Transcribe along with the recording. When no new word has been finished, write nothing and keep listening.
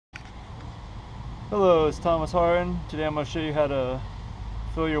Hello, it's Thomas Harden. Today I'm going to show you how to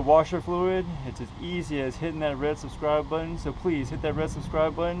fill your washer fluid. It's as easy as hitting that red subscribe button, so please hit that red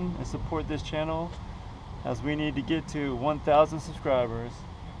subscribe button and support this channel as we need to get to 1,000 subscribers.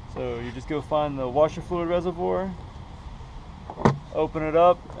 So you just go find the washer fluid reservoir, open it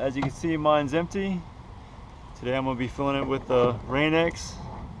up. As you can see, mine's empty. Today I'm going to be filling it with the Rain-X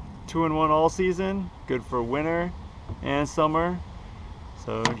 2-in-1 all season, good for winter and summer.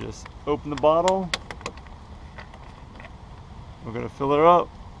 So just open the bottle. We're going to fill it up.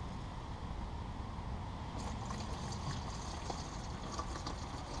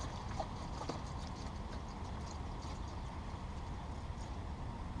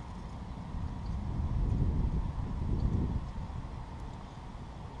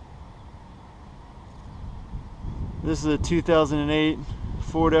 This is a 2008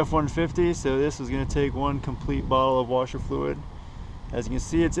 Ford F-150, so this is going to take one complete bottle of washer fluid. As you can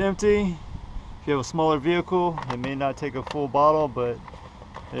see, it's empty. If you have a smaller vehicle, it may not take a full bottle, but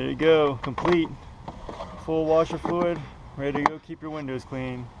there you go, complete. Full washer fluid, ready to go keep your windows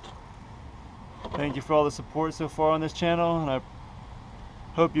clean. Thank you for all the support so far on this channel, and I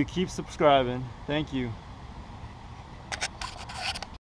hope you keep subscribing. Thank you.